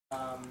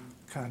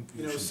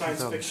You know,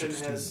 science fiction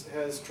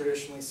has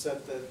traditionally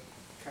said that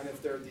kind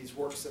of there are these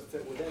works that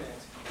fit within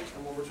it.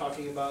 And when we're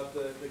talking about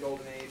the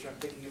Golden Age, I'm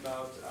thinking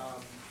about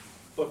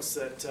books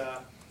that,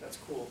 that's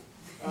cool.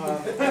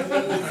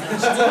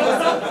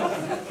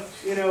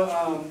 You know,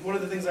 one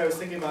of the things I was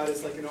thinking about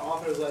is like, you know,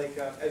 authors like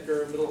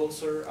Edgar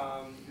Mittelholzer,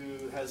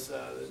 who has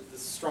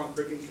this strong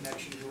Caribbean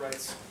connection, who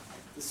writes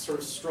this sort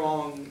of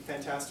strong,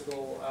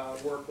 fantastical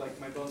work like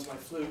My Bones, My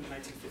Flute in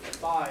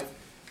 1955,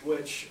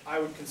 which I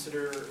would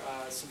consider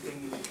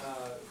something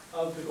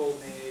of the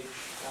Golden Age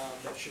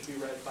that should be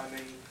read by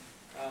many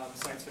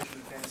science fiction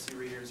and fantasy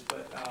readers,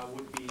 but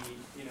would be,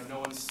 you know, no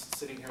one's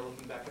sitting here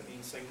looking back at me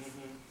and saying,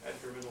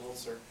 Edgar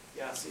Mittelholzer.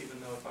 Yes, even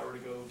though if I were to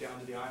go down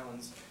to the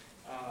islands,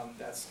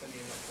 that's the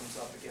name that comes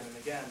up again and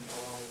again,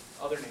 along with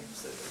other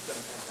names that have done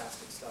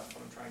fantastic stuff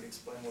when I'm trying to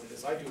explain what it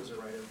is I do as a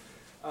writer.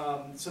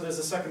 So there's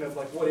a second of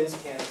like, what is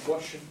canon,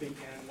 what should be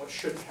canon, what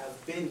should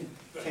have been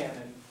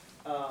canon.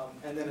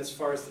 And then as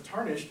far as the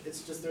Tarnished,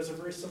 it's just there's a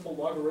very simple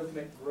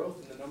logarithmic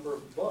growth in the number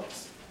of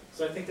books.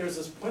 So I think there's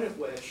this point at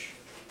which,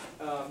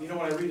 you know,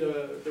 when I read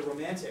the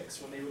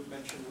Romantics, when they would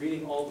mention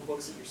reading all the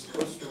books that you're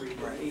supposed to read in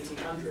the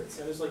 1800s,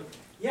 and it's like,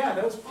 yeah,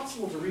 that was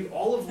possible to read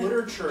all of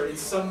literature in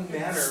some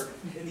manner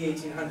in the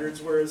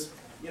 1800s, whereas,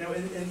 you know,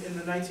 in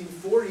the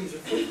 1940s or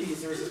 50s,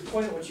 there was this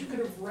point at which you could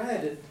have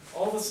read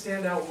all the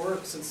standout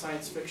works in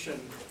science fiction,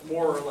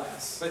 more or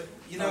less. But,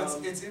 you know,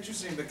 it's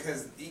interesting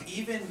because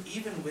even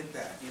with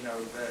that, you know,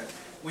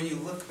 when you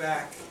look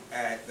back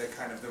at the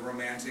kind of the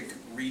Romantic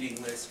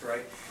reading list,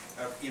 right,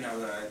 you know,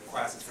 the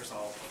classics, first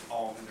of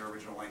all in their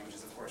original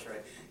languages, of course,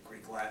 right,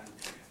 Greek, Latin.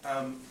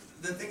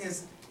 The thing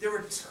is, there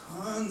were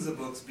tons of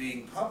books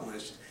being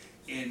published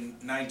in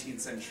 19th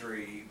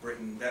century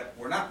Britain that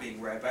were not being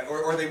read by,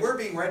 or they were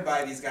being read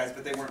by these guys,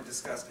 but they weren't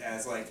discussed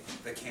as like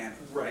the canon,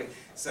 right?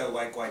 So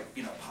like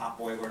you know,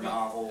 potboiler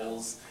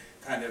novels,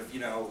 kind of, you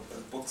know,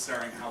 books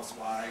starring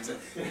housewives, and,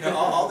 you know,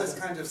 all this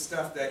kind of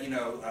stuff that, you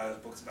know,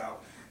 books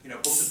about, you know,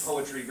 books of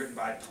poetry written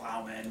by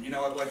plowmen, you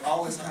know, like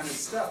all this kind of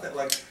stuff that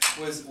like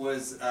was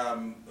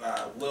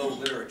low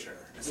literature.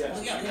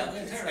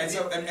 And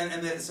so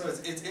so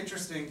it's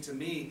interesting to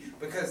me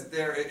because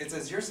it's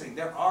as you're saying,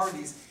 there are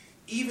these.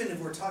 Even if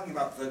we're talking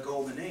about the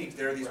Golden Age,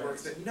 there are these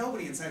works that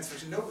nobody in science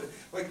fiction, nobody,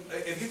 like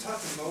if you talk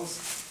to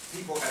most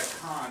people at a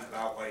con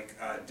about like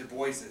Du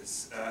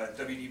Bois's,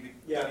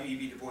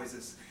 W.E.B. Du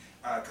Bois's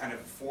kind of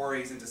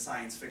forays into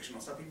science fictional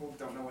stuff, people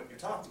don't know what you're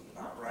talking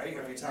about, right?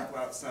 If you talk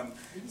about some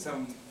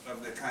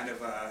of the kind of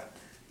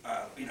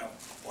you know,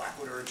 black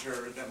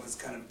literature that was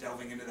kind of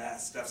delving into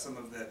that stuff, some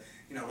of the,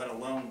 you know, let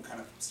alone kind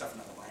of stuff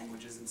in other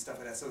languages and stuff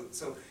like that.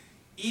 So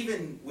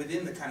even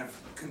within the kind of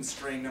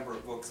constrained number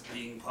of books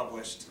being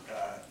published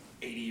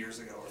 80 years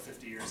ago or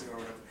 50 years ago or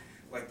whatever,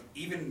 like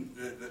even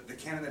the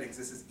canon that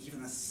exists is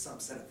even a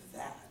subset of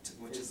that,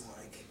 which is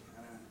like,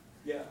 I don't know.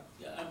 Yeah.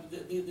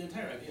 The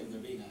entire idea of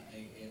there being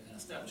an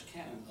established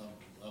canon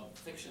of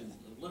fiction,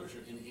 of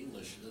literature in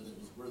English that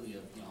was worthy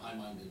of, you know,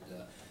 high-minded,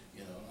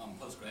 you know,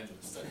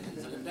 postgraduate study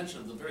is an invention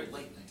of the very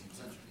late 19th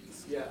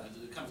century.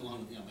 It comes along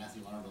with, you know,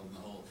 Matthew Arnold and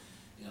the whole,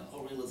 you know,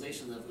 whole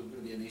realization that we're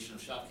going to be a nation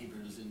of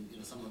shopkeepers, and, you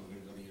know, some of them are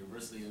going to go to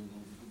university, and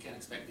we can't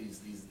expect these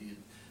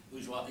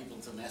bourgeois people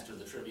to master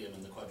the trivium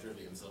and the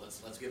quadrivium. So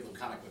let's give them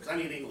comic books. I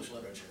mean English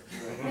literature,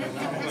 you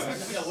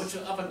know, which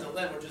up until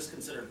then were just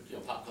considered, you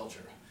know, pop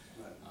culture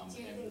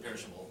and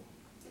perishable.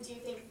 Do you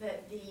think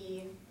that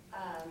the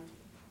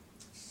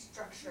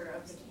structure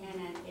of the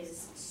canon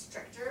is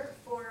stricter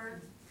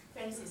for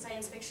fantasy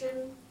science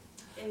fiction,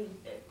 in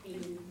it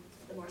being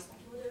the more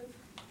speculative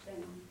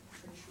than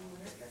traditional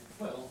literature?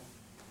 Well,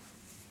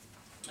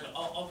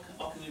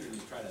 all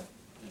communities try to,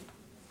 you know,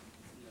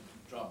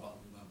 draw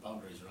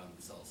boundaries around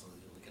themselves so that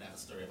we can have a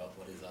story about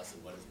what is us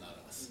and what is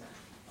not us.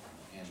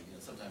 And, you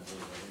know, sometimes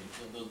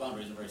those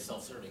boundaries are very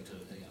self-serving to,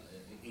 you know,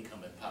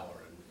 incumbent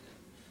power and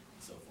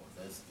so forth.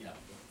 As, you know,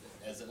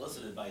 as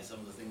elicited by some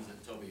of the things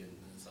that Toby and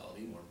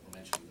Saladin were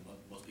mentioning, that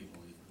most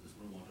people in this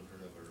room won't have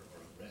heard of or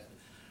have read.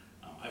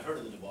 I've heard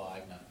of the Du Bois.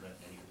 I've not read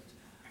any of it.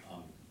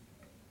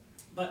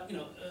 But, you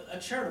know, a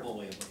charitable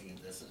way of looking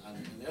at this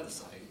on the other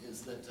side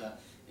is that,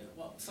 you know,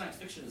 well, science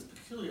fiction is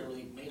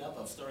peculiarly made up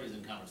of stories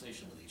in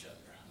conversation with each other.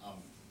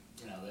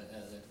 You know,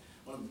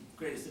 one of the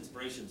greatest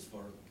inspirations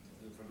for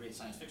great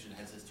science fiction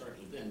has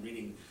historically been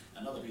reading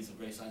another piece of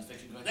great science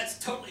fiction going, that's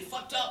totally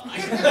fucked up. I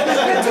should tell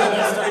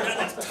that story, but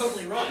that's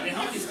totally wrong. I mean,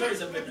 how many stories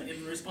have been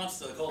in response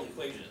to the cold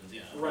equations,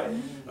 you know? Right.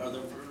 Or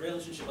the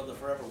relationship of the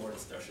Forever War to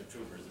Starship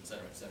Troopers, et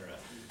cetera, et cetera.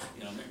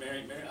 You know,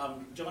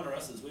 Joanna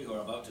Russ's We Who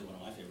Are About To, one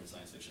of my favorite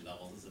science fiction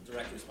novels, is a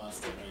direct response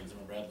to Mary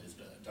Zimmer Bradley's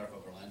Dark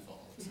Over Landfall.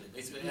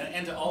 Basically,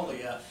 and to all the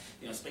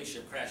you know,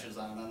 spaceship crashes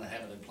on an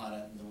uninhabited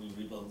planet, and then we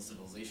rebuild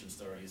civilization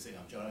stories. You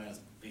know,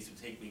 Joanna's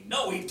basically take me.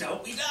 No, we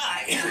don't. We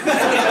die.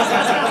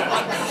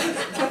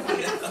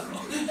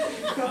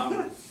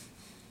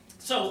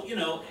 So, you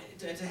know,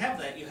 to have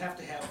that, you have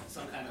to have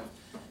some kind of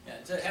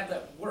to have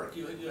that work,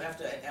 you have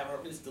to have, or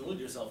at least delude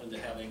yourself into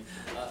having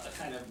a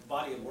kind of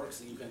body of works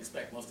that you can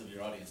expect most of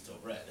your audience to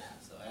have read.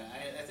 So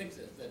I think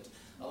that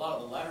a lot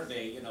of the latter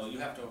day, you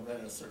have to have read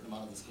a certain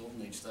amount of this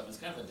Golden Age stuff. It's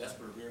kind of a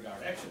desperate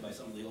rearguard action by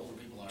some of the older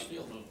people in our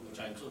field, which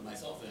I include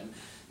myself in.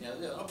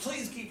 Oh,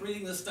 please keep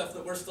reading this stuff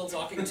that we're still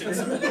talking to.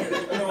 So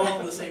we're all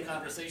in the same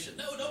conversation.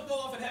 No, don't go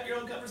off and have your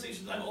own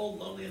conversations. I'm old,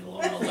 lonely, and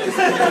alone all the time.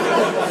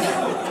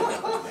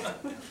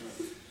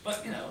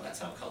 But that's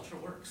how culture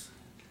works.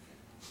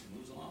 It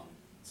moves along.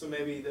 So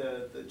maybe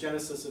the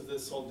genesis of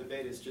this whole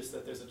debate is just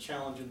that there's a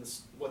challenge in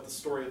what the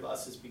story of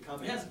us is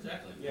becoming. Yes,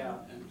 exactly. Yeah.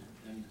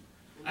 And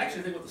I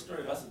actually think what the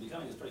story of us is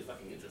becoming is pretty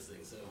fucking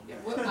interesting. So.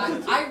 Yeah, well,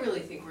 I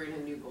really think we're in a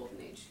new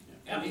golden age.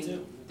 Yeah, me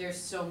too. There's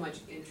so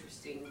much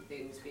interesting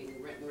things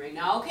being written right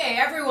now. Okay,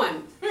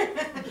 everyone,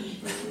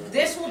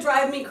 this will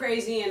drive me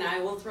crazy, and I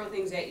will throw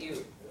things at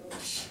you.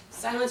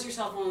 Silence your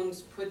cell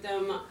phones. Put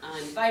them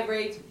on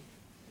vibrate.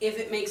 If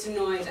it makes a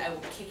noise, I will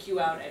kick you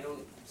out.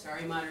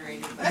 Sorry,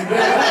 moderator, but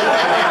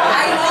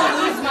I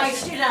will lose my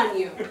shit on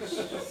you.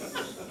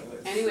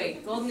 Anyway,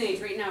 Golden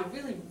Age right now,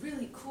 really,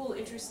 really cool,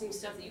 interesting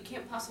stuff that you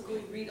can't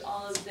possibly read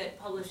all of that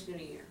published in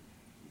a year.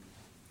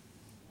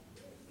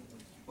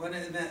 Well,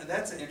 and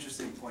that's an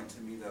interesting point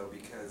to me, though,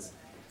 because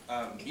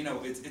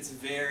it's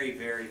very,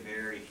 very,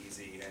 very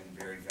easy and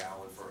very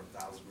valid for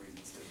 1,000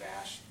 reasons to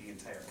bash the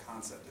entire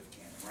concept of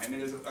canon, right? I mean,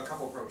 there's a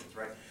couple approaches,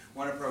 right?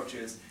 One approach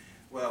is,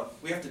 well,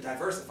 we have to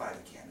diversify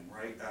the canon,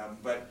 right?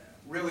 But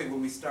really, when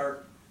we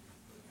start,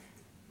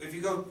 if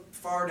you go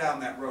far down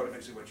that road,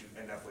 eventually what you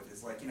end up with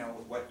is like,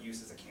 what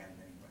use is a canon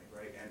anyway,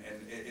 right?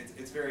 And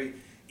it's very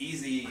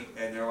easy,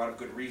 and there are a lot of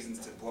good reasons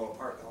to blow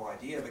apart the whole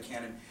idea of a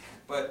canon.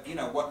 But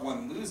what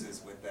one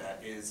loses with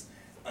that is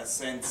a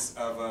sense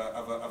of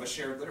a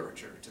shared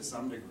literature to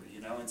some degree,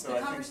 And so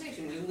the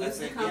conversation, you lose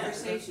the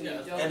conversation.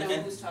 You don't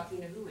know who's talking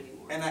to who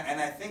anymore. And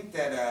I think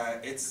that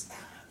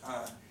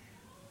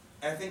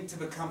I think to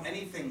become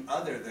anything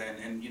other than,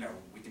 and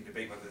we can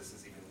debate whether this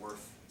is even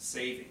worth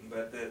saving,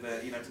 but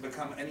to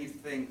become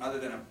anything other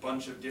than a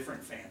bunch of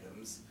different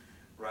fandoms,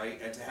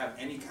 right? And to have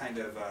any kind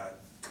of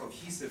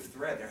cohesive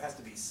thread, there has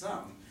to be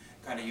some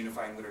kind of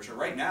unifying literature.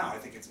 Right now, I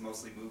think it's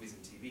mostly movies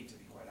and TV, to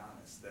be quite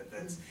honest.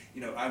 That's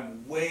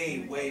I'm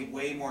way, way,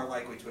 way more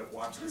likely to have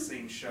watched the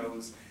same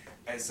shows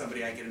as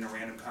somebody I get in a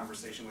random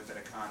conversation with at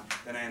a con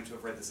than I am to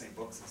have read the same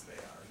books as they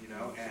are,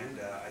 And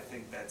I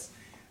think that's.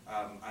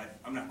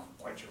 I'm not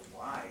quite sure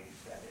why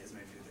that is.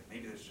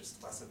 Maybe there's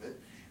just less of it,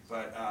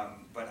 but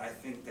I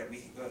think that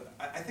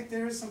I think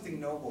there is something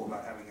noble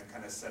about having a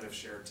kind of set of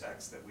shared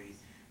texts that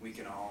we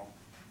can all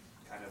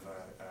kind of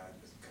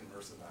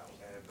converse about.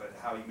 But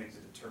how you make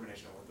the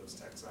determination of what those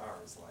texts are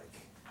is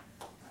like,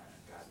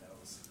 God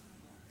knows.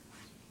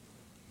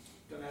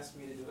 Don't ask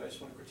me to do it. I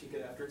just want to critique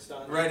it after it's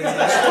done. Right.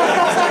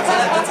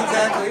 Exactly. That's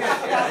exactly it.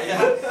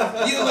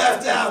 Yeah. You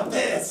left out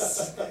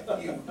this.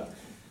 You.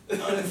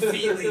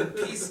 Unfeeling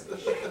piece of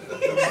shit.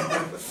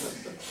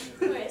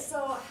 Okay,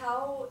 so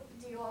how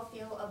do you all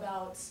feel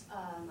about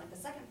the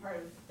second part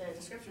of the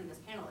description of this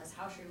panel is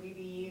how should we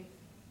be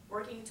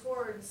working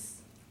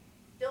towards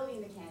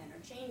building the canon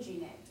or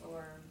changing it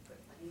or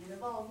letting it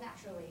evolve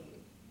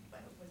naturally?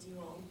 What do you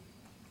all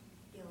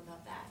feel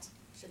about that?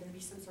 Should there be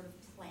some sort of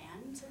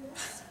plan to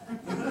this?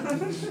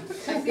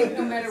 I think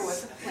no matter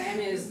what the plan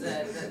is,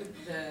 the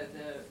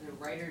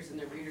writers and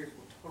the readers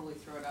will totally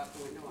throw it out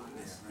the window on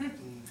us. Yeah, right.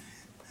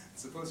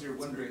 Suppose you're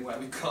wondering why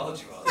we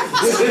called you all. We're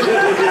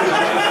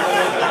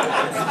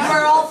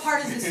all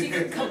part of the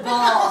secret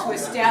cabal to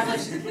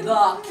establish the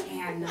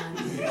canon.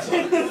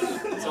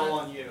 It's all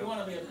on you. You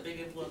want to be a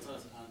big influence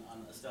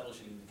on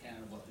establishing the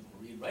canon of what people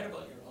read. Write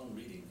about your own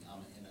reading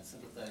in a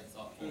sympathetic,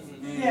 thoughtful.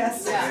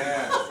 Yes.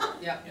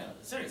 Yeah.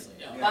 Seriously.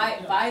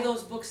 Buy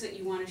those books that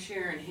you want to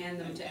share and hand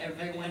them to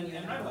everyone you know.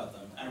 And write about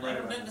them. And write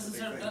about them.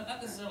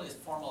 Not necessarily as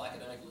formal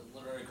academic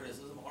literary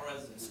criticism or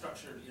as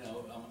structured,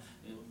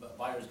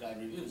 buyer's guide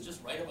reviews.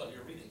 Just write about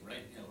your reading,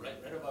 right?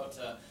 Write about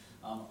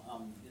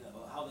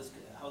how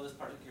this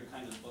particular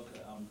kind of book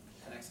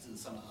connects to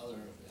some other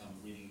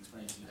reading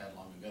experience you had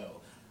long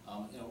ago.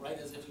 Write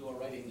as if you are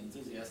writing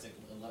enthusiastic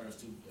letters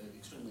to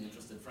extremely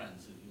interested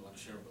friends who you want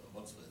to share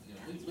books with.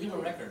 Leave a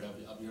record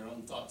of your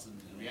own thoughts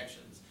and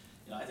reactions.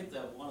 I think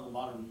that one of the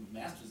modern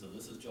masters of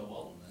this is Joe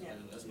Walton, who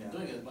has been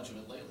doing much of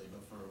it lately,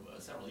 but for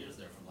several years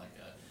there, from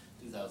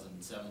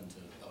 2007 to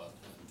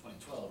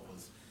 2012,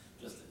 was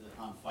just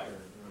on fire,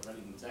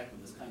 writing exactly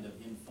this kind of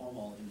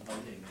informal,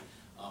 inviting,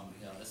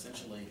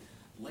 essentially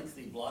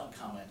lengthy blog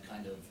comment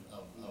kind of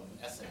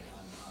essay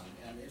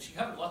and she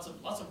covered lots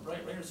of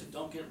bright writers who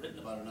don't get written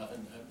about enough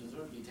and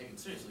deserve to be taken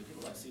seriously.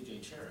 People like C.J.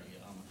 Cherry,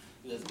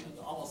 because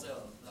almost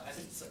I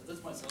think at this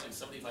point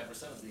something like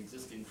 75% of the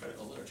existing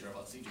critical literature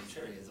about C.J.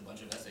 Cherry is a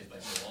bunch of essays by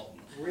Joe Walton.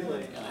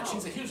 Really? And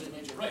she's a hugely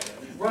major writer.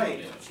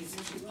 Right. She's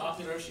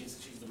popular. She's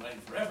been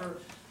writing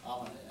forever.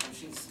 And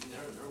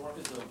her work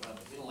is of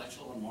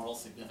intellectual and moral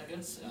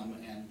significance,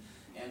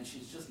 and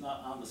she's just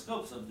not on the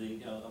scopes of the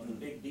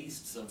big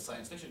beasts of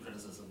science fiction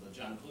criticism, the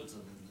John Clutes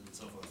and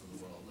so forth of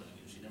the world.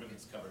 She never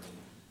gets covered in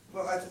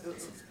Well,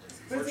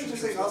 but it's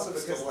interesting also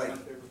because, like,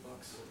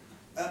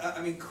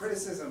 I mean,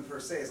 criticism per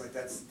se is like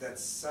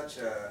that's such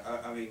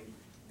a. I mean,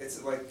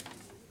 it's like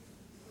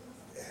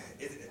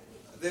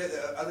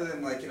other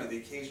than like the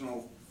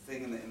occasional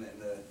thing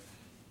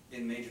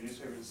in major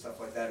newspapers and stuff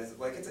like that is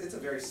like it's a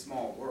very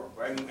small world,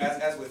 right? I mean,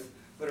 as with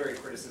literary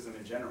criticism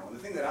in general. And the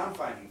thing that I'm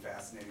finding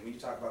fascinating when you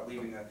talk about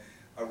leaving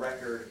a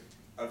record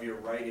of your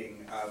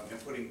writing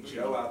and putting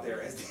Jo out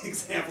there as the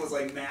example is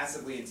like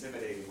massively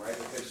intimidating, right?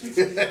 Because she's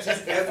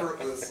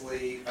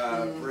effortlessly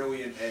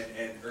brilliant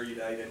and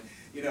erudite, and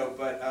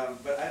but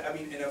I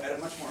mean, at a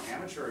much more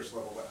amateurish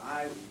level, what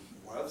I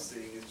love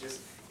seeing is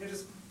just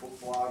book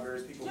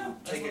bloggers, people who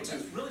take it to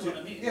really what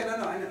I mean. Yeah,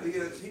 no, I know.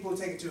 People who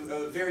take it to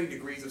varying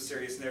degrees of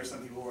seriousness. There are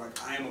some people who are like,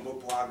 I am a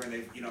book blogger, and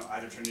they've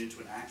either turned it into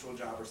an actual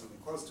job or something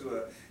close to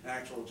an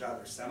actual job.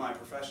 They're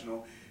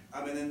semi-professional.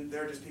 And then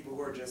there are just people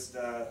who are just,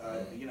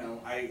 whatever.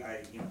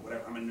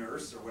 I'm a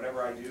nurse or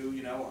whatever I do.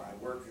 Or I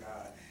work.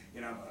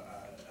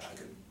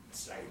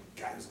 A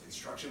guy who's a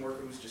construction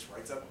worker who just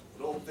writes up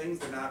little things.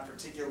 They're not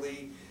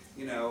particularly,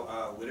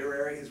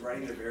 literary. His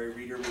writing, they're very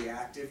reader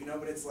reactive.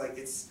 But it's like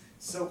it's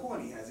so cool,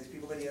 and he has these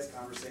people that he has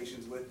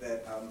conversations with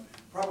that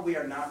probably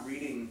are not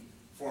reading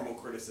formal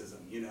criticism,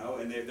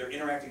 and they're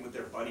interacting with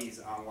their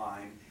buddies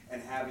online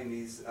and having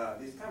these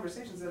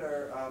conversations that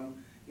are. I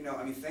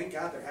mean, thank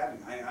God they're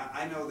having.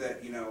 I know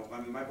that,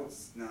 I mean, my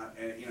book's not,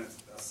 it's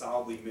a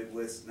solidly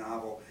mid-list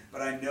novel,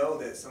 but I know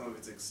that some of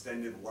its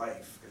extended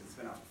life, because it's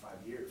been out for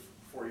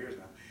 4 years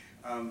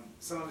now,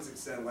 some of its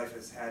extended life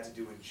has had to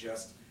do with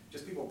just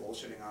people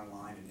bullshitting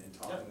online and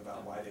talking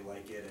about why they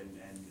like it,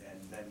 and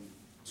then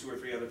 2 or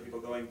 3 other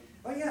people going,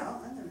 oh yeah,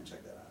 I'm going to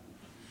check that out.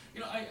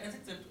 I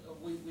think that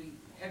we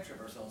head trip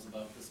ourselves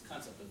about this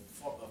concept of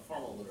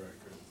formal literary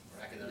criticism,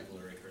 or academic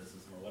literary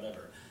criticism, or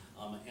whatever,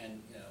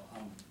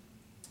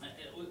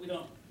 we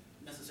don't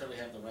necessarily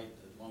have the right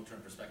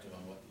long-term perspective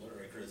on what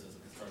literary criticism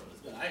historically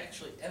has been. I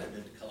actually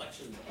edited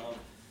collections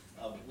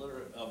of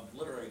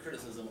literary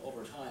criticism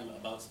over time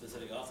about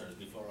specific authors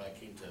before I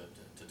came to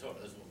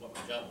TOTA. This is what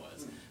my job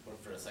was.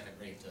 Worked for a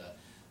second-rate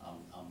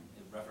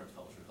reference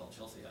publisher called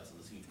Chelsea House.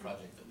 This huge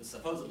project that was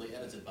supposedly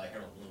edited by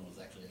Harold Bloom was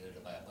actually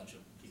edited by a bunch of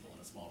people in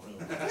a small room.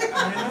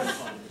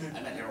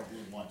 I met Harold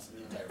Bloom once in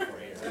the entire 4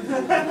 years.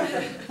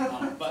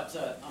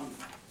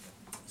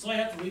 So I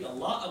had to read a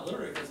lot of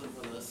literature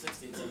for the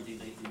 16th,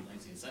 17th, 18th,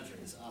 19th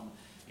centuries.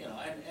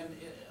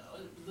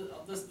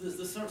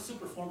 This sort of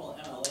super formal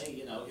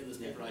MLA, in this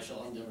paper I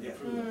shall endeavor to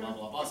prove blah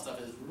blah blah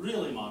stuff is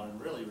really modern,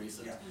 really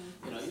recent.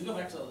 You go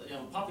back to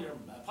popular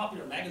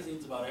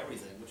magazines about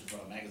everything, which is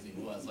what a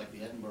magazine was, like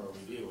the Edinburgh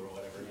Review or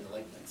whatever,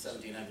 like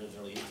 1700s,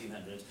 early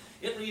 1800s.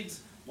 It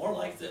reads more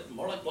like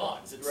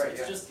blogs.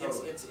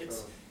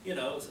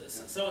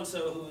 It's so and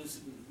so who's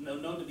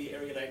known to be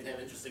erudite and have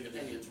interesting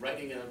opinions,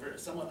 writing in a very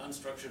somewhat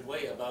unstructured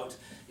way about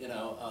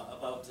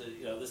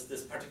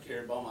this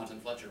particular Beaumont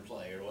and Fletcher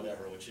play or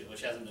whatever, which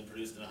hasn't been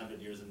produced in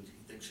 100 years and he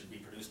thinks should be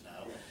produced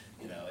now,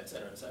 et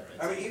cetera, et cetera.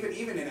 I mean,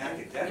 even in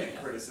academic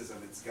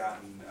criticism, it's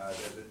gotten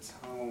the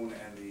tone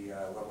and the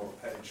level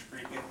of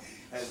pedantry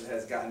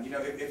has gotten.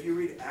 If you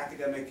read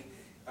academic.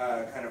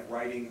 Kind of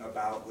writing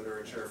about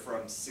literature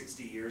from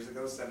 60 years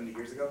ago, 70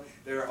 years ago,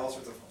 there are all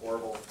sorts of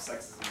horrible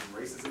sexisms and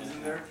racisms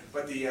in there,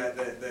 but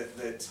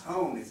the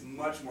tone is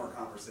much more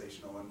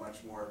conversational and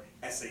much more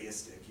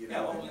essayistic,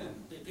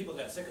 people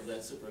got sick of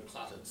that super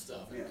clotted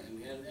stuff,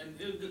 and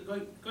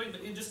going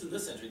just in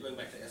this century, going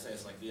back to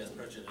essayists like V.S.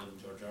 Pritchett and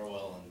George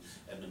Orwell and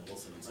Edmund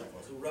Wilson and so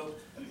forth, who wrote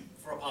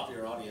for a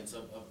popular audience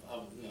of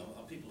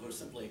people who are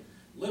simply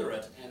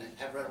literate and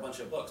have read a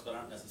bunch of books, but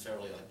aren't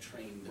necessarily like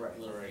trained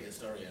literary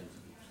historians.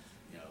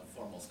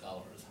 Formal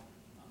scholars.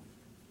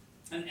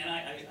 And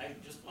I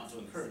just want to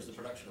encourage the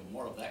production of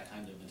more of that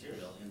kind of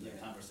material in the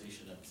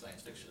conversation of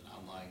science fiction,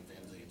 online,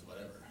 fanzines,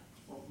 whatever.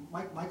 Well,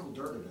 Michael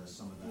Durda does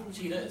some of that.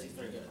 He does, he's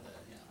very good at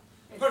that,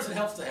 Of course it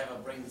helps to have a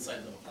brain the size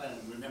of a planet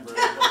and remember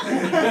what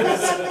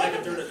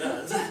Michael Durda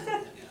does.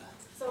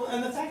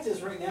 And the fact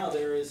is, right now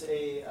there is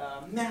a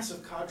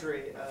massive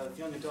cadre of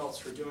young adults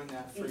who are doing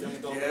that for young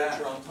adult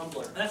literature on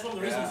Tumblr. That's one of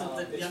the reasons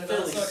that young it's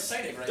adults are so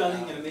exciting right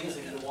stunning now. and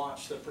amazing to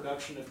watch the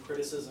production of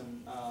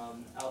criticism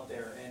out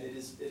there, and it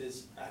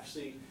is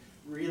actually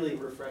really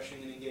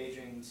refreshing and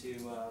engaging to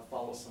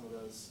follow some of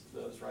those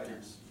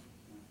writers.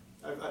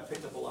 I've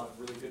picked up a lot of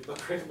really good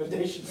book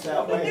recommendations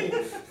that way.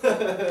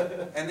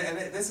 and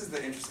this is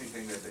the interesting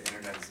thing that the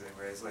internet is doing,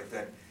 right? It's like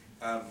that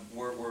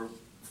we're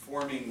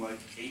forming like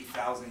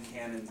 8,000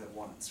 canons at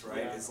once,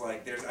 right? It's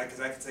like because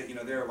I could say,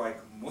 there are like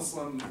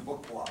Muslim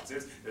book blogs.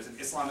 There's an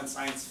Islam and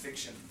science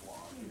fiction blog.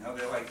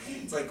 They're like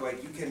it's like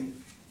you can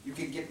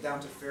get down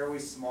to fairly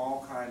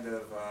small kind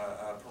of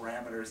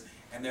parameters,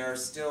 and there are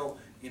still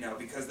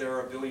because there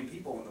are 1 billion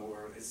people in the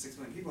world, 6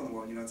 billion people in the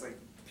world. It's like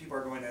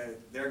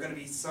there are going to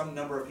be some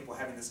number of people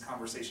having this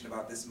conversation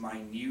about this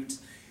minute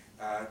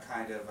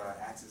kind of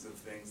axis of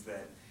things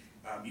that.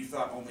 You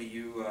thought only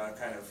you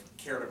kind of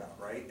cared about,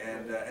 right?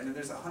 And then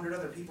there's 100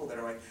 other people that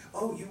are like,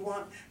 oh, you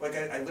want, like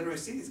I literally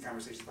see these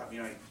conversations about,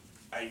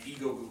 I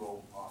ego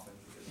Google often,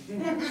 because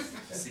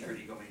Secret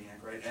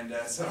egomaniac, right? And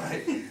so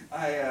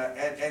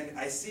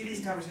I see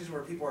these conversations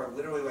where people are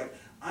literally like,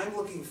 I'm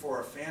looking for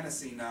a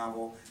fantasy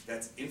novel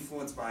that's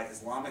influenced by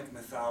Islamic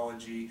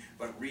mythology,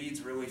 but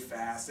reads really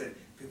fast. And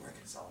people are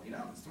like, Saladin,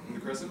 the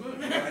Crescent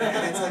Moon. You know?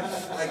 And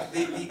it's like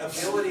the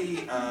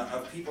ability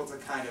of people to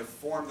kind of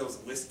form those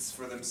lists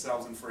for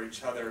themselves and for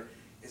each other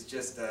is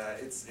just,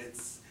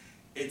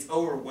 it's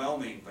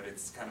overwhelming, but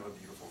it's kind of a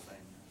beautiful thing.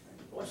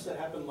 I watched that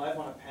happen live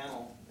on a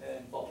panel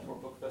at Baltimore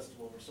Book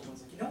Festival where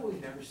someone's like, you know what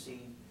we've never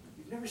seen?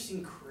 We've never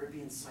seen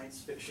Caribbean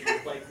science fiction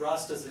with like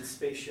Rastas and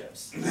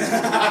spaceships.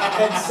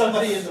 And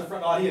somebody in the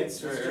front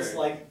audience was just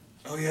like,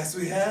 oh yes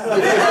we have.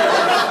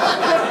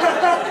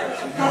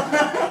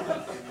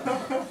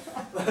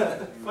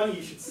 funny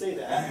you should say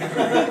that.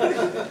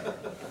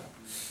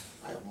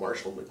 I have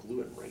Marshall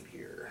McLuhan right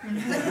here.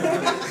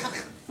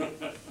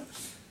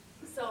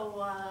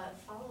 So,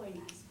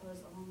 following, I suppose,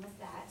 along with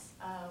that,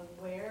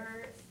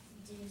 where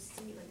do you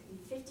see, like, in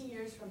 50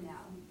 years from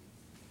now,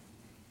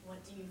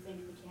 what do you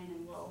think the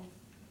canon will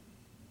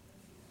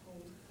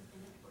hold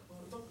within it? What will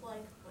it look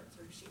like? What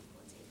sort of shape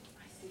will it take?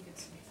 I think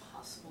it's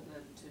impossible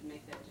to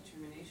make that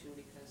determination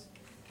because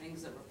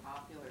things that were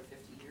popular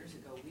 50 years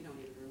ago, we don't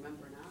even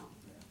remember now.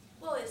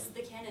 Well, is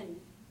the canon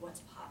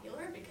what's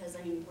popular? Because,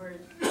 I mean, we're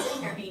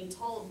sitting here being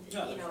told,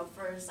 you know,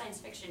 for science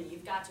fiction,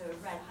 you've got to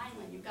have read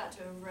Heinlein, you've got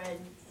to have read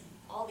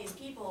all these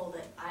people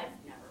that I've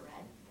never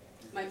read.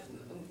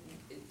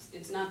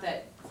 It's not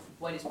that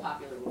what is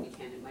popular will be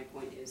canon. My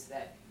point is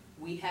that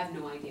we have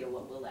no idea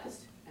what will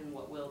last and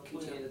what will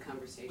continue the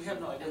conversation We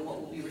have no idea and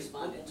what will be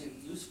responded to.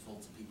 Useful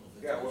to people.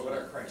 Yeah, what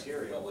are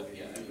criteria? Well,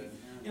 yeah, I mean,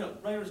 you know,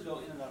 writers go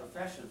in and out of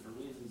fashion for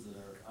reasons that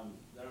are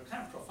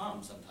kind of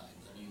profound sometimes.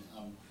 I mean,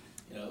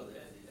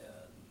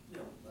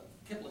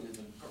 Kipling is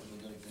a perfectly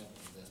good example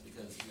of this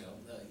because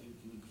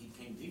he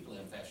became deeply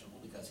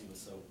unfashionable because he was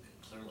so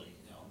clearly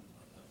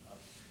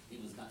he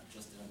was not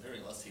just an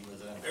imperialist, he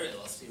was an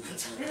imperialist, he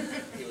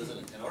was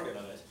an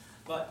organist.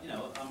 But,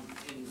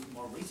 in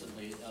more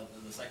recently,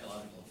 the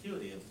psychological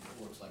acuity of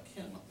works like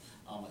him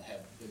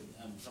have been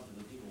something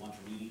that people want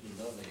to read even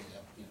though they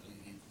have,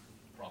 he's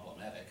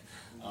problematic.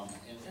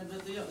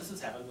 This has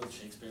happened with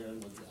Shakespeare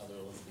and with other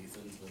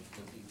Elizabethans, with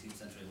 18th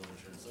century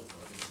literature and so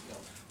forth.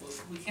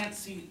 We can't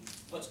see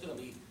what's going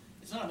to be,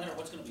 it's not a matter of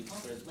what's going to be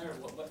popular, it's a matter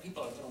of what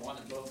people are going to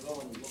want to go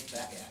and look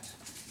back at.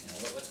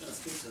 What's going to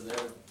speak to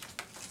their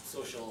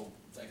social,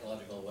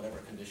 psychological, whatever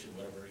condition,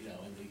 whatever,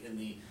 in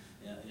the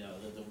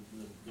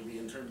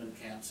reinternment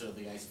camps or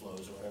the ice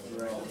floes or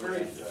whatever.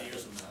 Right. 50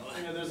 years from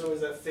now. There's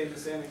always that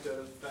famous anecdote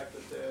of the fact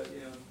that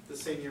the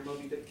same year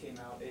Moby Dick came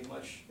out, a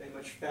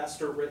much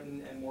faster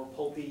written and more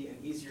pulpy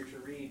and easier to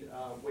read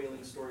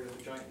whaling story of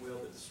a giant whale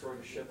that destroyed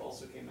a ship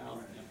also came out.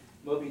 Right.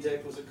 Moby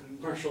Dick was a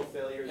commercial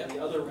failure. Yep. The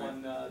other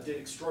one did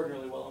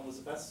extraordinarily well and was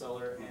a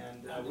bestseller.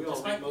 And we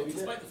all read Moby Dick.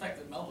 Despite the fact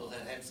that Melville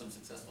had some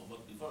successful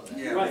books before that.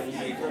 Yeah,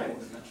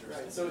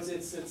 right. So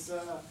it's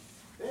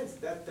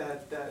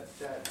that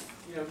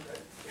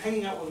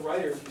hanging out with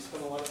writers, you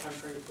spend a lot of time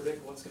trying to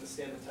predict what's going to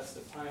stand the test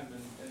of time,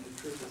 and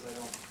the truth is I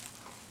don't.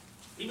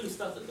 Even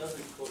stuff that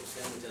doesn't quote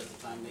stand the test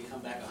of time may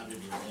come back 100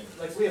 years later.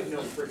 Like we have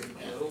no friggin'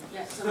 clue.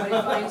 Yeah, somebody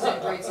finds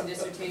it, writes a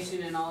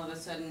dissertation, and all of a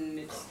sudden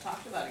it's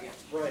talked about again.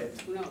 Right.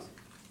 Who knows?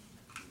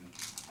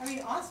 I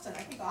mean, Austin,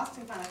 I think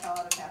Austin kind of fell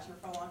out of fashion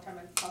for a long time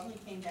and suddenly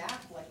came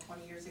back like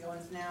 20 years ago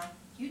and is now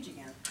huge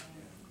again.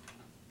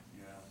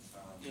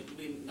 I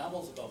mean,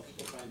 novels about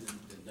people trying to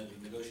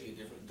negotiate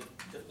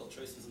difficult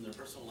choices in their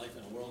personal life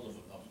in a world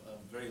of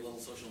very little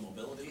social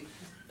mobility.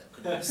 That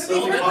could be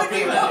so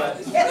popular.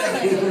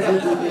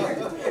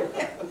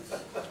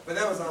 But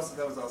that was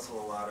also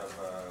a lot of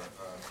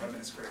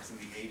feminist critics in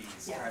the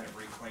 '80s kind of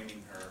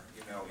reclaiming her,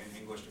 in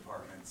English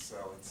departments.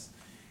 So it's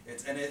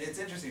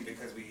interesting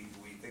because we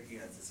think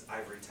it's this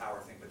ivory tower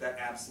thing, but that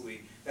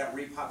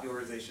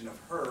repopularization of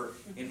her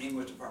in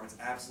English departments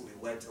absolutely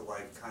led to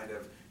kind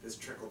of this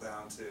trickle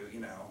down to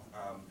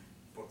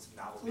books,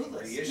 novels being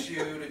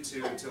reissued to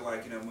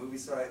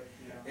movies. So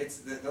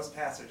those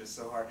paths are just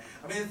so hard.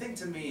 I mean, the thing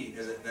to me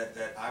is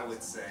that I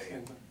would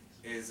say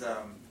is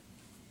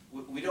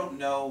we don't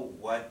know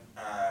what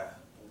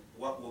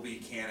will be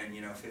canon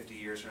 50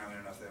 years from now. We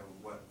don't know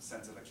what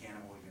sense of a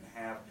canon we'll even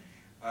have.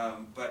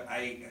 But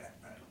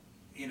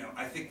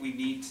I think we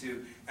need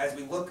to, as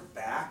we look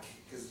back,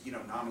 because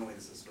nominally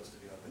this is supposed to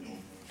be like the golden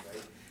age,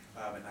 right?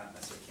 And not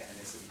necessarily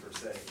canonicity per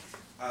se.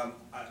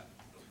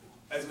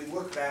 As we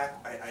look back,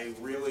 I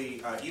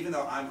really, even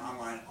though I'm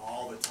online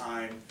all the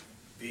time,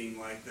 being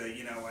like the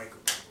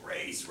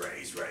race,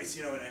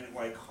 and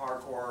like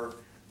hardcore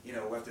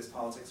leftist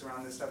politics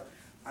around this stuff,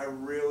 I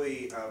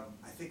really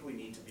I think we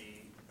need to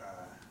be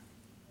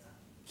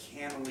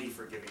cannily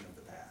forgiving of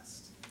the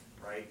past,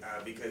 right?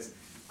 Because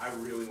I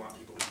really want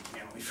people to be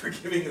cannily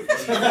forgiving of me.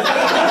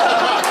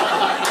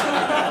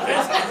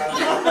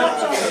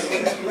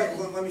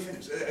 Let me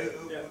finish.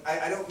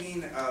 I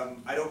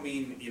don't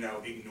mean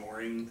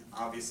ignoring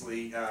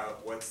obviously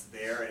what's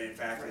there, and in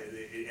fact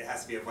it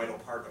has to be a vital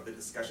part of the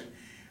discussion.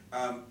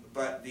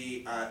 But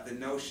the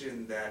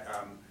notion that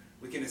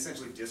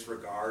essentially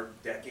disregard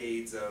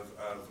decades of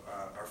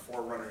our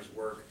forerunners'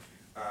 work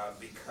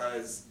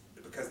because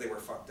they were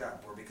fucked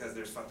up, or because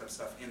there's fucked up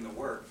stuff in the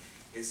work,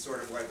 is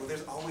sort of like, well,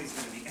 there's always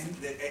going to be,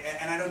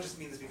 and I don't just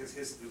mean this because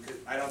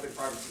I don't think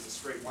progress is a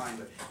straight line,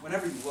 but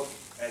whenever you look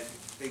at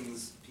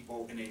things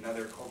people in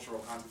another cultural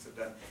context have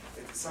done,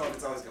 some of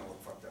it's always going to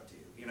look fucked up to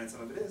you, you know, and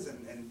some of it is,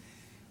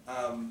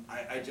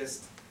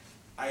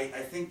 I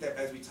think that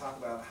as we talk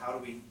about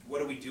what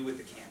do we do with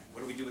the canon,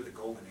 what do we do with the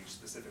Golden Age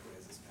specifically,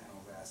 as this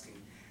panel is asking,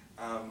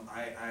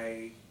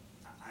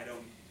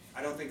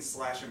 I don't think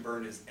slash and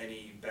burn is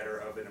any better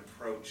of an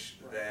approach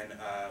than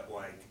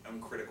like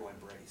critical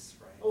embrace,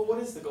 right? Well, what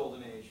is the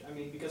Golden Age? I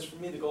mean, because for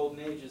me the Golden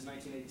Age is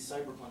 1980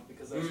 cyberpunk,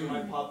 because that's when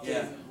I popped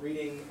in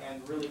reading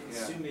and really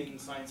consuming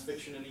science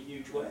fiction in a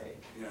huge way.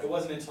 It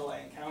wasn't until I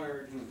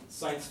encountered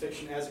science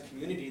fiction as a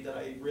community that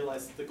I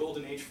realized that the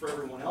Golden Age for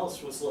everyone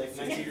else was like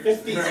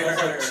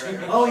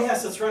 1950s. Oh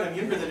yes, that's right, I'm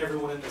younger than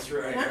everyone in this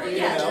room. Well, You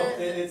yeah, know,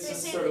 they it's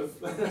just say sort of...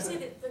 they say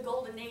that the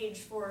Golden Age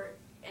for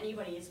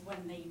anybody is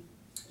when they,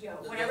 you know,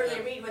 whatever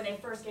they read when they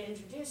first get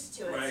introduced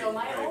to it. So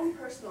my own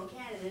personal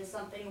canon is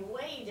something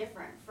way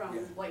different from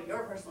what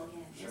your personal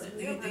canon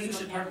is. The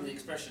usage part of the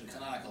expression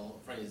canonical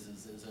phrase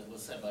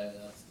was said by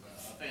a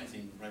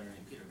fancy writer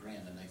named Peter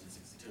Graham in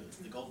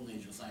 1962. The golden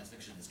age of science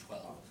fiction is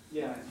 12.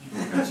 Yeah.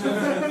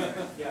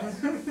 Yeah.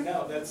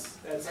 No, that's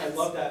I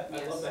love that.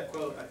 I love that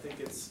quote. I think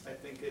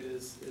it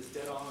is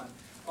dead on.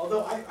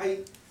 Although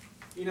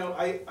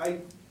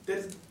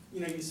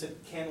you said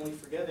cannily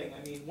forgetting.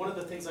 I mean, one of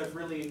the things I've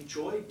really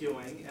enjoyed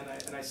doing,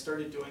 and I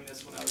started doing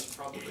this when I was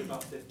probably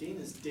about 15,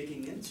 is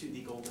digging into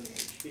the Golden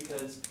Age,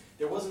 because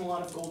there wasn't a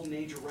lot of Golden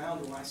Age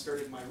around when I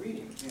started my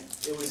reading.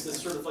 It was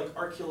this sort of like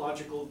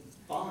archaeological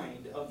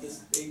find of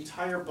this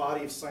entire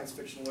body of science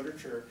fiction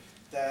literature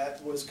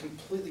that was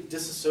completely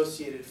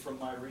disassociated from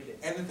my reading.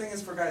 And the thing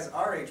is, for guys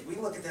our age, we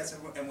look at that stuff,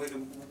 and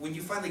when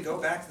you finally go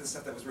back to the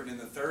stuff that was written in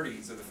the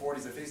 30s or the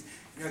 40s or 50s,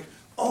 you're like,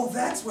 oh,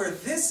 that's where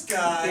this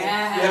guy,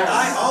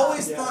 I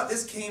always thought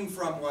this came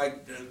from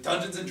like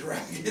Dungeons and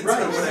Dragons or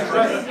whatever.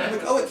 I'm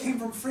like, oh, it came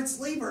from Fritz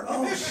Leiber.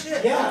 Oh shit,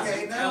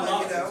 okay,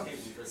 now you know.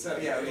 So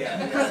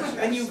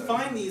And you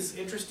find these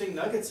interesting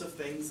nuggets of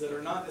things that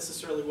are not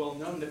necessarily well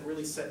known that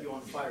really set you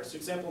on fire. So,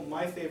 example,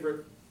 my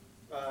favorite,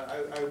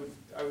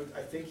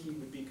 I think he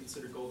would be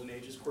considered Golden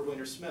Age, is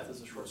Cordwainer Smith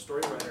as a short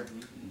story writer.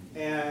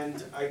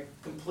 And I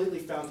completely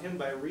found him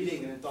by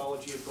reading an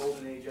anthology of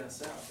Golden Age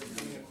SF and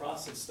coming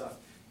across his stuff.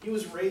 He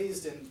was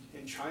raised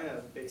in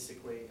China,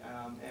 basically,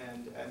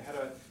 and had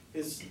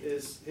his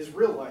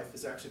real life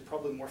is actually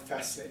probably more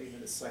fascinating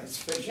than his science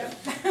fiction.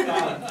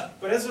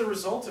 But as a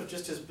result of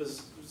just his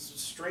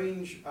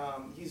strange,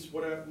 he's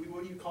what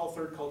you call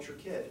third culture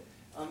kid.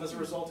 As a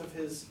result of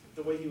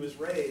the way he was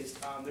raised,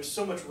 there's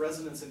so much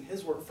resonance in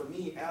his work for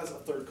me as a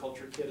third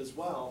culture kid as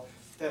well,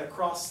 that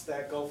across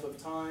that gulf of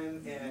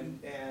time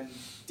and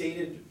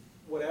dated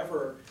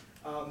whatever,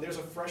 there's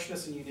a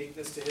freshness and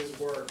uniqueness to his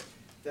work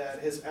that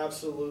has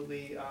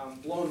absolutely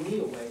blown me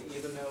away,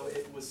 even though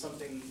it was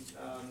something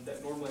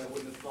that normally I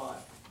wouldn't have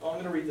thought. Oh, I'm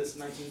going to read this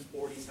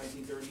 1940s,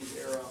 1930s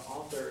era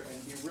author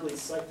and be really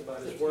psyched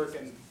about his work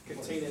and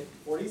contain it.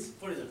 40s?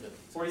 40s and 50s.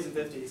 40s and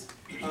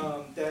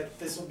 50s. That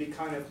this will be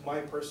kind of my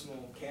personal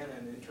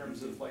canon in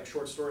terms of like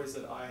short stories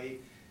that I,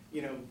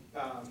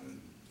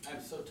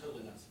 I'm so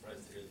totally not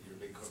surprised to hear that you're a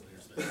big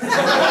Cordwainer Smith.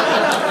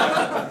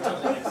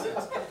 Totally makes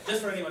sense.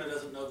 Just for anyone who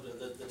doesn't know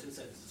the two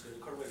sentences,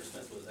 Cordwainer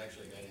Smith was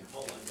actually a guy named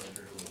Paul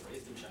Weinberger who was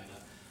raised in China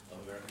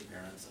of American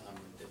parents,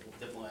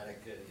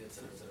 diplomatic, et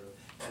cetera,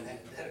 and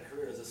had a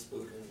career as a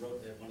spook and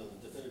wrote one of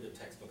the definitive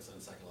textbooks on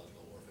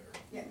psychological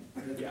warfare.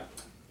 Yeah.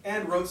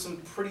 And wrote some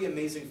pretty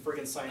amazing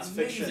friggin' science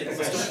fiction. It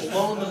must have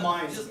blown the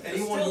minds of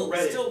anyone who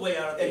read it way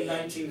out of in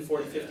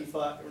 1940s,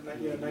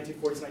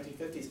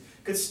 1950s.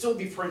 Could still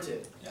be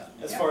printed,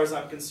 as far as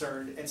I'm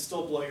concerned, and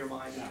still blow your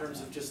mind in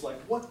terms of just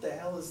like, what the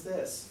hell is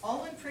this?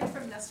 All in print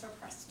from Nestor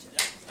Press too.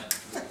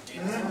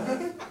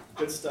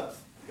 Good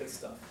stuff. Good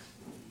stuff.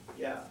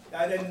 Yeah.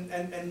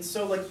 And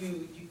so like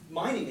you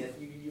mining it,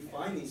 you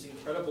find these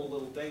incredible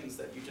little things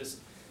that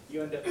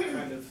you end up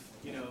kind of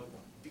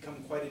become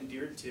quite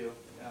endeared to.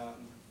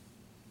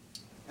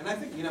 And I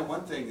think,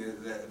 one thing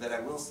that I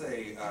will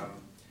say,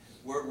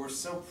 we're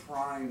so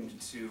primed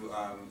to,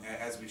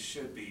 as we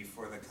should be,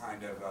 for the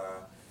kind of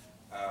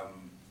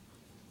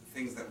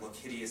things that look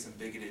hideous and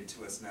bigoted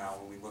to us now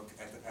when we look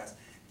at the past,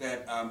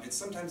 that it's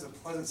sometimes a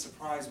pleasant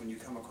surprise when you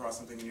come across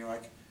something and you're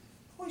like,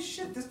 holy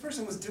shit, this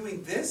person was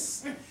doing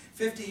this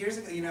 50 years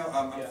ago.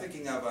 I'm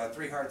thinking of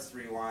Three Hearts,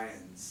 Three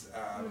Lions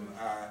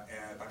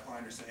by Paul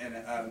Anderson.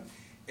 And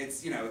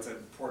it's a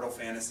portal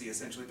fantasy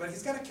essentially, but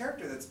he's got a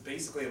character that's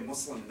basically a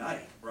Muslim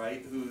knight,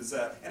 right? Who's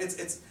and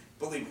it's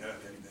believe me,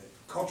 the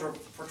cultural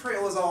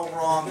portrayal is all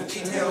wrong, the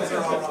details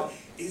are all wrong.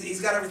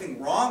 He's got everything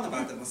wrong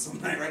about the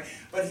Muslim knight, right?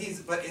 But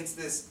it's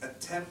this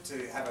attempt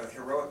to have a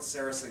heroic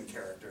Saracen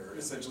character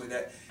essentially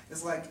that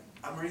is like,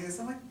 I'm reading this,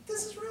 I'm like,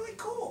 this is really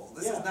cool.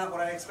 This is not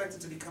what I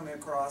expected to be coming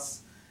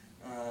across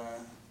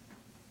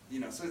you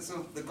know,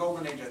 so the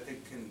golden age, I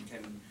think,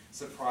 can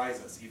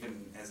surprise us,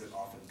 even as it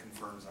often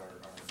confirms our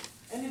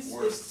And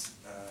worst.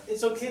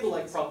 it's okay to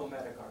like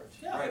problematic art,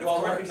 Yeah. Right, of while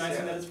course,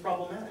 recognizing yeah. that it's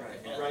problematic,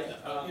 Right. right?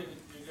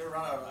 You're gonna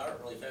run out of art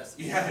really fast.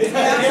 Yeah. Is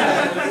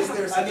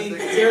there I such a mean,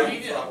 thing as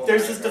there's problematic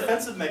this art?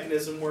 defensive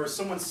mechanism where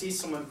someone sees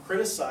someone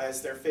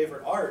criticize their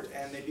favorite art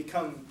and they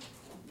become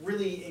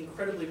really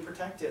incredibly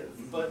protective.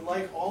 But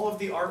like all of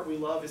the art we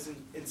love is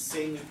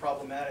insanely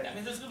problematic. I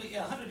mean, there's gonna be,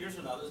 100 years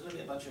from now, there's gonna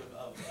be a bunch of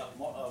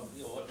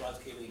you know, what Ross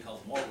Cayley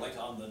calls more light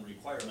on than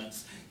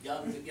requirements,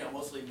 young, you know,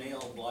 mostly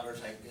male blogger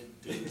type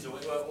dudes, or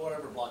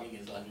whatever blogging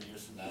is 100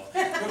 years from now.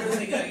 We're gonna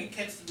say, you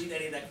can't read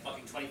any of that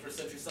fucking 21st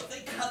century stuff.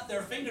 They cut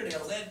their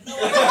fingernails. They had no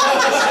idea.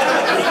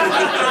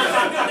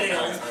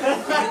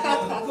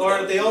 fingernails.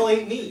 Or they all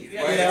ate meat, you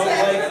know, Right,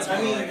 like, that's I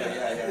more mean, like it,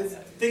 yeah. it's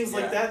things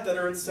like Yeah. that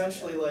are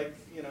essentially like,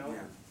 you know,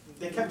 Yeah.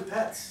 they kept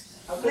pets.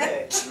 How could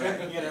they?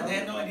 Right. You know? And they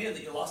had no idea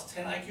that you lost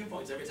 10 IQ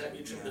points every time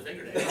you trimmed the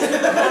fingernail. They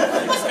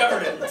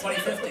discovered it in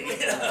 2050.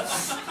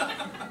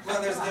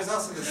 Well, there's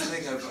also this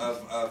thing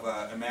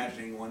of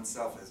imagining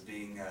oneself as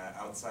being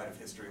outside of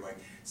history, like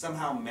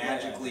somehow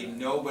magically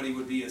nobody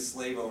would be a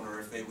slave owner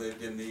if they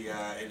lived in the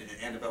in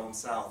antebellum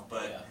South,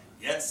 but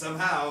yet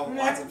somehow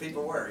lots of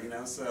people were, you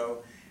know.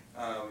 So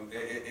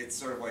it's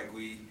sort of like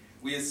we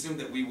assumed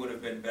that we would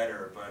have been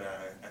better, but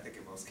I think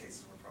in most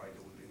cases we're probably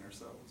deluding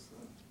ourselves. So.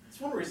 It's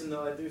one reason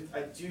though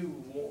I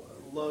do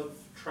love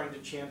trying to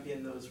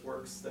champion those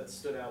works that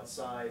stood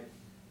outside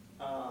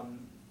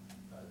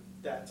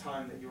that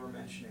time that you were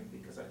mentioning,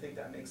 because I think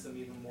that makes them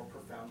even more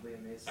profoundly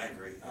amazing. I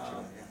agree.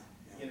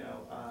 You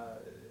know,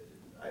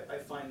 I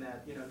find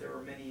that, you know, there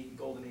are many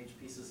golden age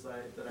pieces that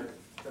I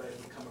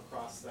would come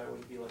across that I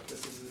would be like,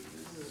 this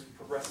is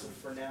progressive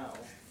for now.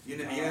 You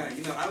know,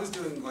 you know, I was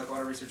doing like a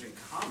lot of research in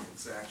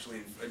comics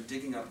actually, and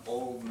digging up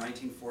old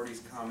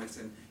 1940s comics,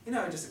 and you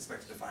know, I just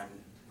expected to find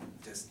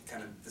just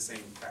kind of the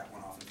same crap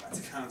one often finds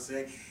in comics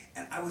today,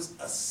 and I was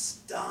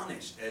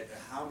astonished at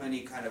how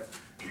many kind of,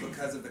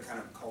 because of the kind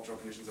of cultural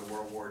conditions of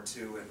World War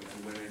II and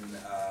women,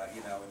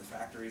 you know, in the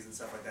factories and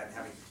stuff like that, and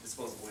having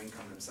disposable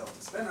income themselves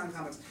to spend on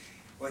comics,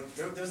 like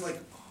there's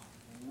like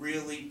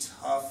really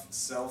tough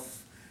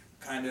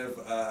kind of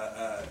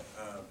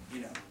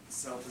you know,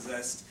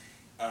 self-possessed,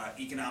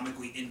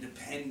 economically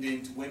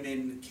independent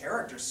women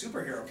characters,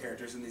 superhero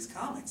characters in these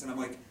comics, and I'm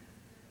like.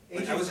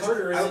 Agent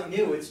Carter isn't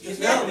new, it's just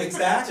No, back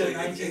exactly, to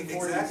 1940s.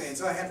 exactly. And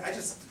so I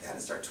just had to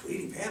start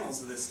tweeting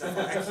panels of this stuff.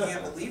 I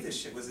can't believe this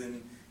shit was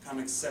in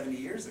comics 70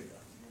 years ago.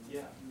 Yeah.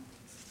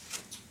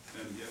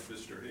 And yet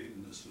Mr.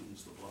 Hayden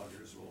assumes the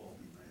bloggers will all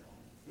be male.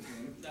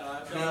 No,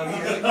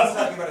 he's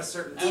talking about a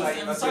certain type.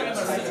 I'm talking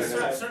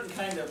about a certain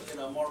kind of, you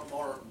know, more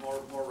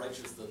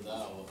righteous than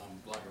thou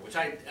blogger, which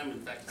I am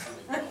in fact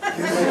assuming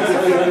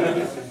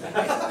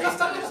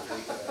based on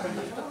history.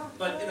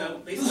 But you know,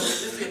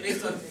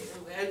 based on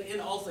and in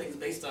all things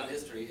based on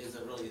history is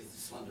a really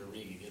slender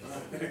read. You know,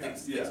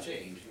 things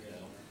change. You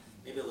know,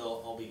 maybe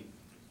they'll all be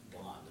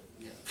blonde.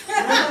 You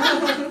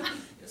know.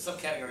 Some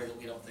category that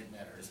we don't think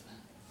matters.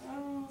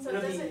 So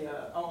does it,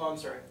 I'm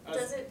sorry.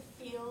 does it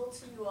feel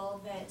to you all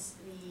that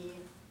the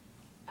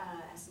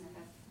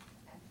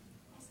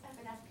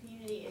SFNF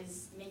community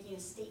is making a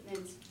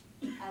statement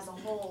as a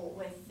whole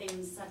with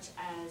things such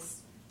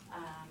as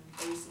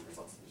the recent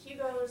results of the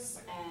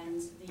Hugos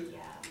and the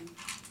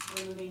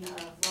removing of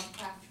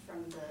Lovecraft from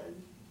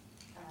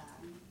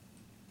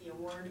the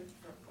award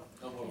for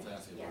World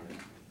Fantasy Award.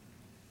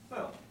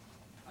 Well,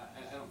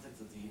 I don't think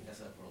that the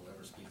SF world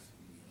ever speaks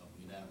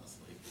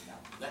unanimously.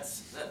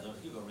 The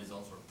Hugo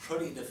results were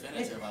pretty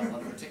definitive on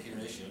one particular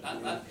issue. I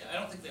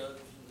don't think there was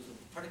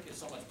particularly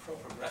so much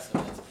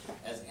pro-progressive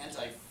as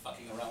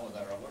anti-fucking around with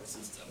our award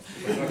system.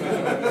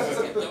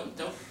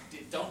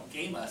 Don't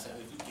game us. And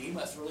if you game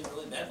us really,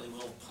 really badly,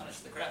 we'll punish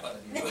the crap out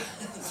of you.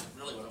 That's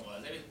really what it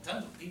was. I mean,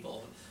 tons of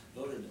people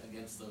voted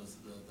against the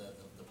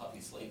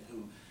puppy slate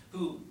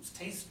whose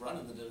tastes run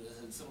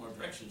in similar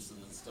directions to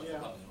the stuff the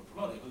puppies were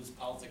promoting, whose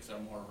politics are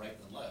more right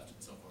than left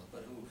and so forth,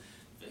 but who,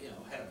 you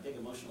know, had a big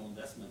emotional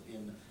investment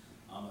in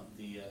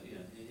the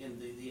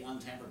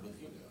untampered with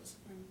Hugos.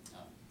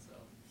 So,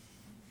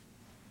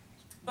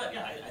 but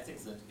yeah, I think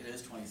that it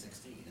is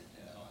 2016. You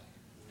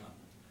know,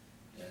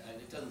 and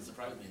it doesn't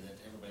surprise me that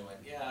everybody went,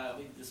 yeah,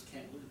 we just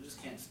can't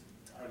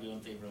argue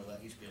in favor of that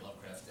H.P.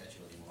 Lovecraft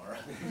statue anymore.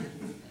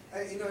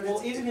 You know,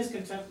 well, even his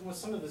contempt with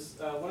some of his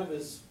one of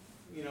his,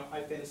 you know,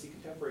 high fantasy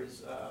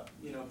contemporaries,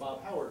 you know,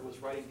 Bob Howard was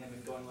writing him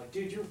and going like,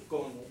 dude, you're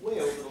going way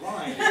over the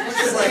line.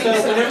 It's like,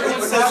 when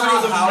everyone says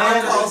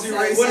Howard calls you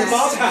racist. when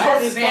Bob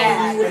Howard is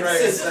calling you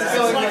racist, It's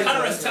going like like,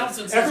 Hunter S.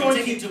 Thompson says everyone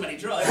you're taking too many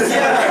drugs.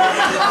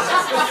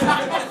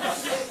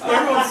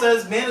 everyone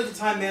says man at a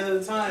time, man at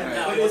a time.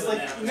 No, But he it's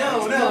wasn't like, man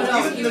at a no,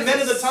 time. even the men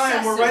at the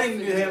time were writing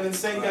to him and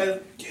saying,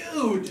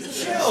 dude,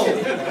 chill.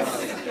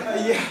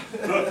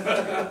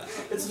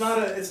 It's not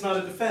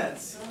a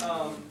defense.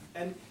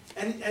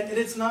 And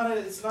it's not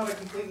a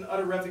complete and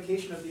utter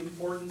revocation of the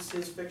importance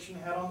his fiction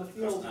had on the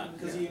field,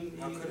 because he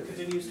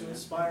continues to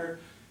inspire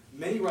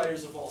many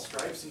writers of all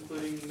stripes,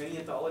 including many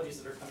anthologies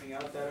that are coming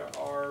out that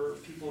are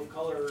people of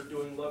color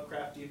doing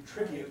Lovecraftian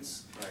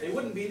tributes. Right. They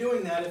wouldn't be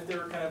doing that if they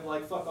were kind of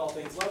like, fuck all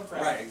things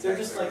Lovecraft. Right, They're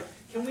just exactly.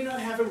 like, can we not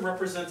have him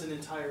represent an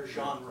entire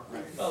genre?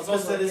 Right. Well, it's Because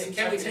also, that isn't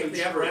can we take technically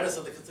the true. apparatus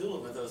of the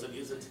Cthulhu mythos and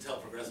use it to tell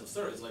progressive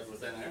stories, like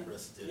Rosanna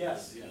Empress did?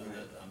 Yes. You know,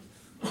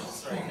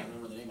 sorry, I can't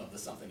remember the name of the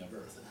something of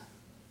Earth.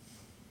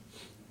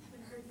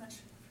 Haven't heard much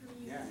from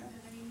you. Yeah,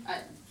 yeah. Have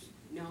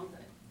any? No, but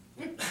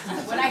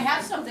when I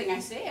have something, I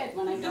say it.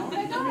 When I don't,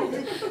 I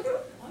don't.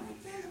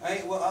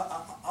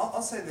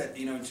 I'll say that,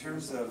 you know, in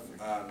terms of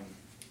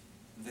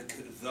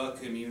the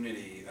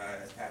community,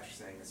 as Patrick's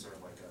saying, it's sort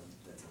of like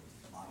that's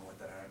a monolith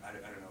that I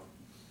don't know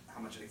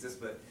how much it exists,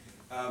 but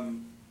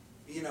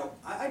you know,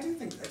 I do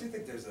think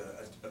there's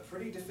a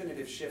pretty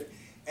definitive shift,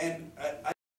 and